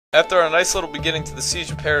After a nice little beginning to the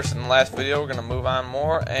Siege of Paris in the last video, we're going to move on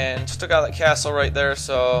more, and just took out that castle right there,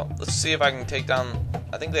 so let's see if I can take down,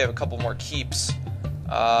 I think they have a couple more keeps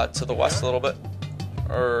to the west a little bit,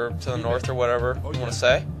 or to the north or whatever you want to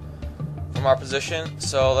say, from our position.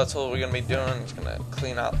 So that's what we're going to be doing. I'm just going to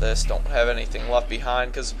clean out this, don't have anything left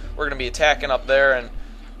behind, because we're going to be attacking up there, and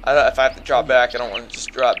if I have to drop back, I don't want to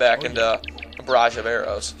just drop back into a barrage of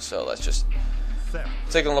arrows, so let's just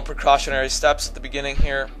take a little precautionary steps at the beginning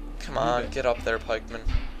here. Come on, get up there, pikemen.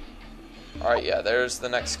 Alright, yeah, there's the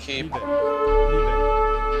next keep.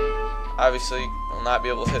 Obviously, we'll not be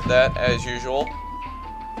able to hit that, as usual.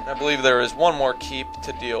 And I believe there is one more keep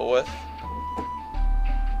to deal with.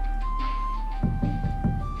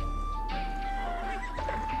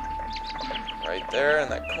 Right there in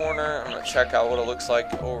that corner. I'm going to check out what it looks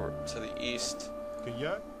like over to the east.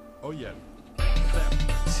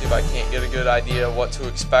 See if I can't get a good idea of what to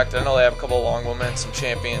expect. I know they have a couple of longwomen, some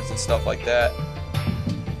champions and stuff like that,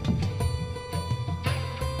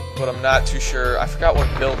 but I'm not too sure. I forgot what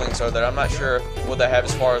buildings are there. I'm not sure what they have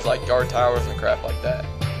as far as like guard towers and crap like that.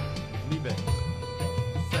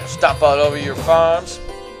 Stop out over your farms.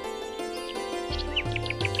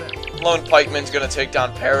 Lone pikeman's gonna take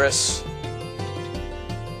down Paris.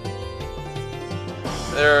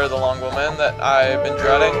 They're the longwomen that I've been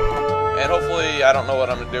dreading. And hopefully, I don't know what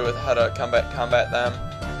I'm going to do with how to combat them.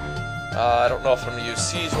 I don't know if I'm going to use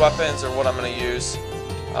siege weapons or what I'm going to use,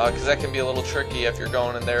 because that can be a little tricky if you're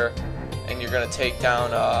going in there and you're going to take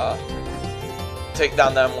down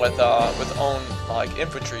them with own like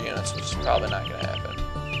infantry units, which is probably not going to happen.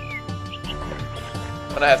 I'm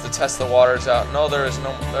going to have to test the waters out. No, there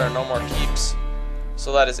are no more keeps,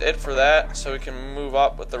 so that is it for that. So we can move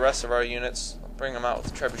up with the rest of our units, bring them out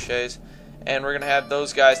with the trebuchets. And we're going to have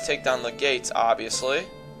those guys take down the gates, obviously.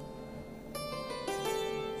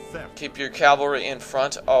 Keep your cavalry in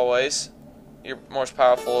front, always. Your most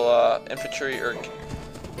powerful infantry or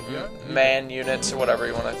man units, or whatever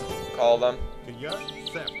you want to call them.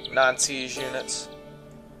 Non-siege units.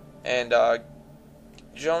 And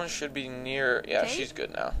Joan should be near... Yeah, she's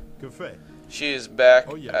good now. She is back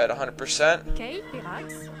at 100%.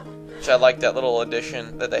 Which I like that little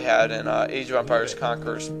addition that they had in Age of Empires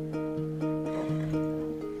Conquerors.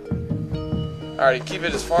 Alright, keep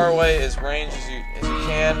it as far away as range as you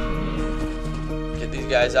can. Get these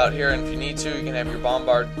guys out here, and if you need to, you can have your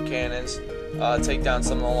bombard cannons take down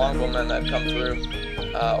some of the longbow that come through,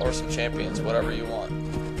 or some champions, whatever you want.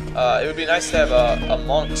 It would be nice to have a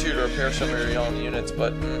monk too to repair some of your own units,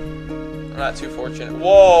 but I'm not too fortunate.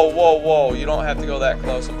 Whoa, whoa, whoa! You don't have to go that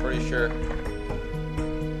close, I'm pretty sure.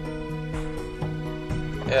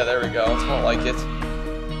 Yeah, there we go. It's more like it.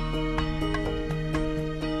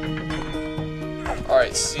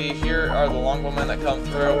 Alright, see, here are the longbow that come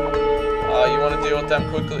through. You want to deal with them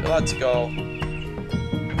quickly. Let's go.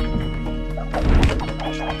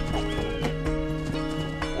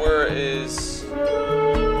 Where is...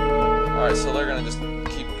 Alright, so they're going to just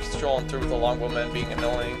keep strolling through with the longbow being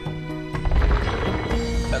annoying.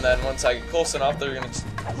 And then once I get close enough, they're going to just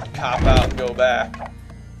cop out and go back.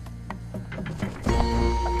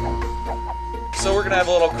 So we're going to have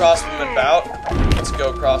a little crossbowman bout. Let's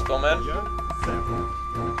go, crossbowmen.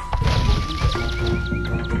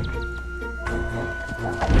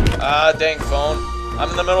 Ah, dang phone.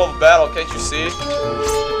 I'm in the middle of a battle, can't you see?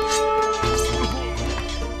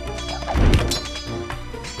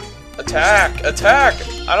 Attack! Attack!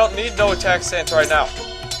 I don't need no attack stance right now.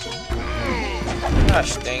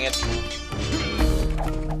 Gosh, dang it.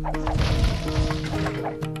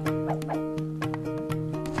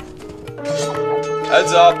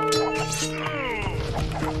 Heads up.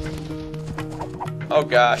 Oh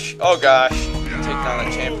gosh. Oh gosh. Take down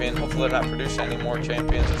a champion. Hopefully they're not producing any more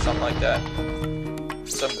champions or something like that.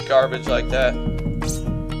 Some garbage like that.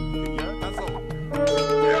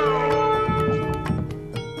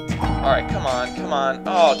 Alright, come on, come on.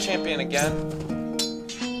 Oh, champion again.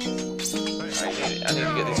 Alright, I need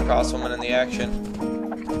to get these crossbowmen in the action.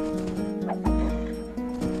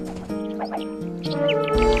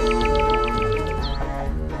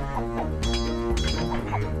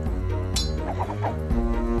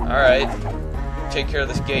 Alright. Take care of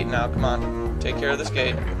this gate now, come on. Take care of this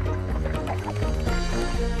gate.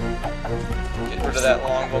 Get rid of that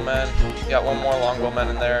longbowman. Got one more longbowman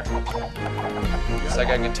in there. Looks like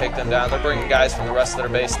I can take them down. They're bringing guys from the rest of their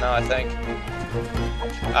base now, I think.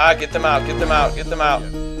 Ah, get them out, get them out, get them out.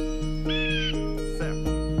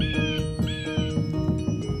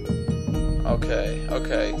 Okay,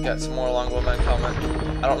 okay. Got some more longbowmen coming.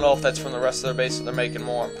 I don't know if that's from the rest of their base or they're making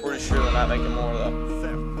more. I'm pretty sure they're not making more, though.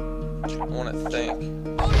 I want to think.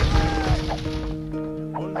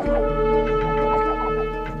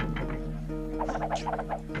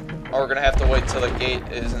 Or we're gonna have to wait till the gate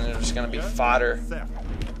is, and they're just gonna be fodder,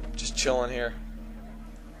 just chilling here.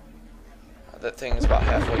 That thing is about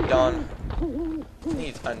halfway done.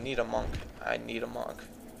 I need a monk. I need a monk.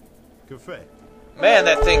 Man,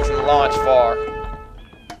 that thing can launch far.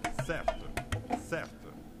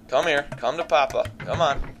 Come here. Come to Papa. Come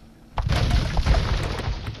on.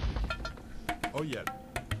 Oh yeah.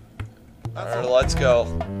 Alright, let's go.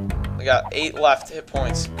 We got 8 left hit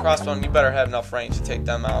points. Crossbone, you better have enough range to take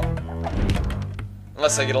them out.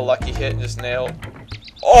 Unless I get a lucky hit and just nail.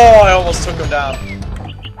 Oh, I almost took him down.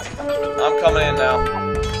 I'm coming in now.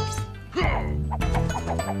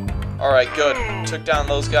 Alright, good. Took down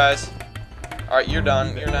those guys. Alright, you're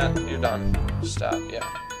done. You're done. Stop, yeah.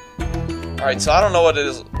 Alright, so I don't know what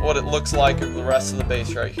it looks like of the rest of the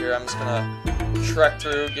base right here. I'm just gonna trek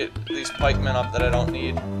through, get these pikemen up that I don't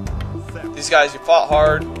need. These guys, you fought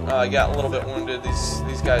hard, you got a little bit wounded.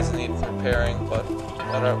 These guys need repairing, but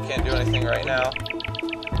I can't do anything right now.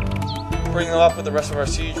 Bring them up with the rest of our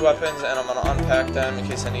siege weapons, and I'm gonna unpack them in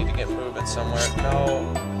case I need to get moving somewhere.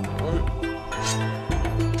 No.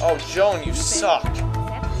 Oh, Joan, you suck.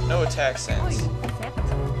 No attack sense.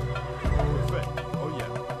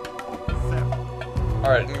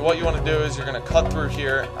 Alright, and what you want to do is you're going to cut through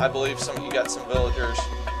here. I believe you got some villagers.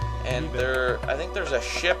 And I think there's a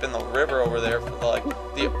ship in the river over there for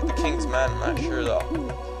the King's Men. I'm not sure though.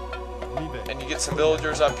 And you get some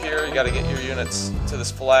villagers up here. You got to get your units to this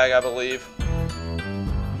flag, I believe.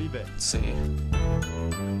 Let's see.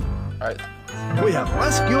 Alright. We have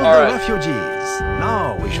rescued the refugees.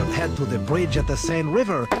 Now we should head to the bridge at the Seine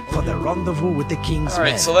River for the rendezvous with the King's Men.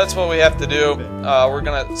 Alright, so that's what we have to do. We're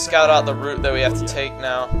going to scout out the route that we have to take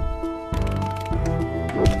now.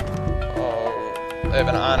 Oh, they have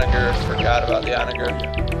an onager. Forgot about the onager.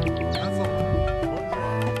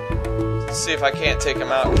 Let's see if I can't take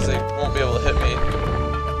them out, because they won't be able to hit me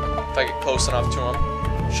if I get close enough to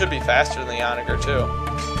them. Should be faster than the onager, too.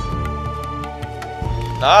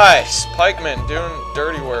 Nice! Pikemen doing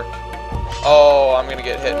dirty work. Oh, I'm gonna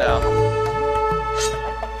get hit now.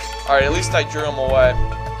 Alright, at least I drew them away.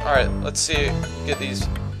 Alright, let's see. Get these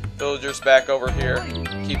villagers back over here.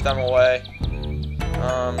 Keep them away.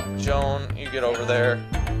 Joan, you get over there.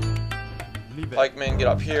 Pikemen, get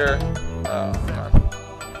up here. Oh, come on.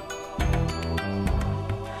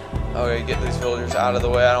 Okay, get these villagers out of the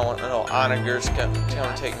way. I don't want no onagers come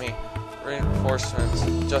take me. Reinforcements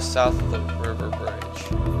just south of the river bridge.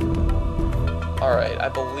 Alright, I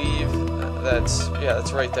believe that's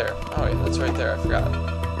right there. Oh yeah, that's right there, I forgot.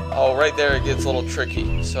 Oh, right there it gets a little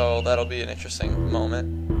tricky, so that'll be an interesting moment.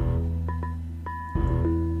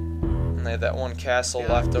 And they have that one castle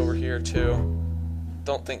left over here too.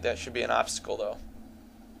 Don't think that should be an obstacle though.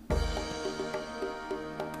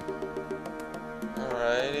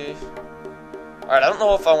 Alrighty. Alright, I don't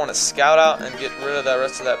know if I want to scout out and get rid of the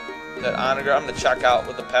rest of that onager. I'm gonna check out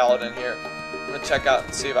with the paladin here. I'm gonna check out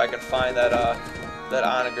and see if I can find that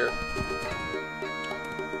onager.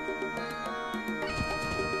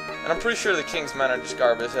 And I'm pretty sure the King's Men are just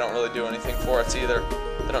garbage. They don't really do anything for us either.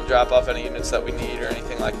 They don't drop off any units that we need or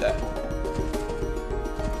anything like that.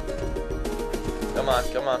 Come on,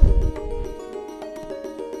 come on.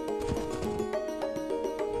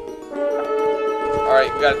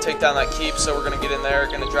 Alright, we gotta take down that keep, so we're gonna get in there,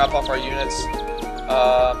 gonna drop off our units.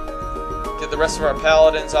 Get the rest of our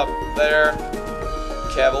paladins up there,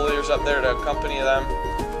 cavaliers up there to accompany them.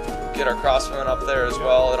 Get our crossbowmen up there as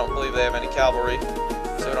well. I don't believe they have any cavalry,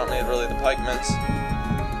 so we don't need really the pikemen.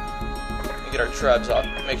 And get our trebs up.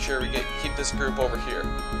 Make sure we keep this group over here.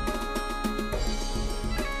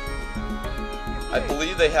 I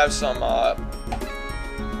believe they have some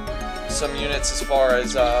units as far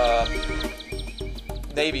as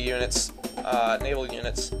Navy units, naval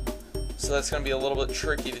units. So that's going to be a little bit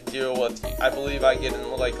tricky to deal with. I believe I get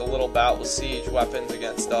in like a little bout with siege weapons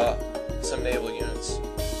against some naval units.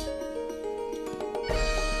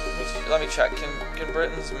 Let me check. Can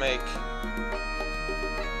Britons make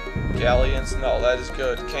galleons? No, that is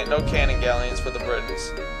good. No cannon galleons for the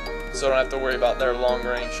Britons. So I don't have to worry about their long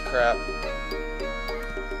range crap.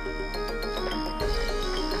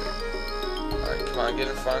 Alright, come on, get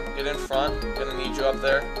in front. Get in front. Gonna need you up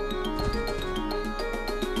there.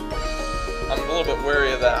 I'm a little bit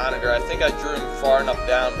wary of that onager. I think I drew him far enough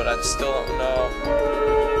down, but I still don't know.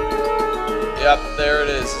 Yep, there it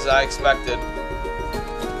is, as I expected.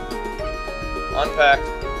 Unpack.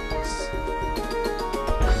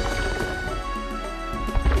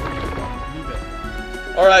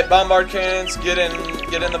 Alright, bombard cannons, get in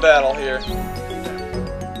the battle here.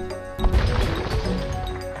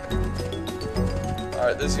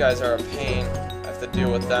 Alright, these guys are a pain. I have to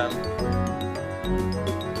deal with them.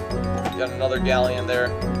 Got another galleon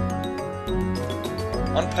there.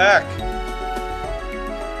 Unpack.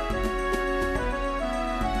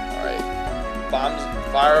 Alright. Bombs.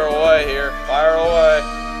 Fire away here. Fire away.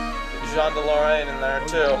 Get Jean de Lorraine in there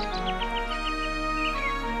too.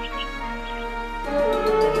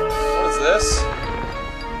 What is this?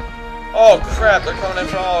 Oh crap, they're coming in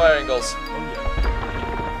from all angles.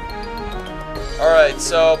 Alright,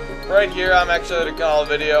 so right here I'm actually going to call a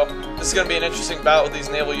video. This is going to be an interesting bout with these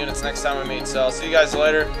naval units next time we meet, so I'll see you guys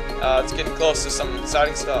later. It's getting close to some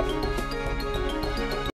exciting stuff.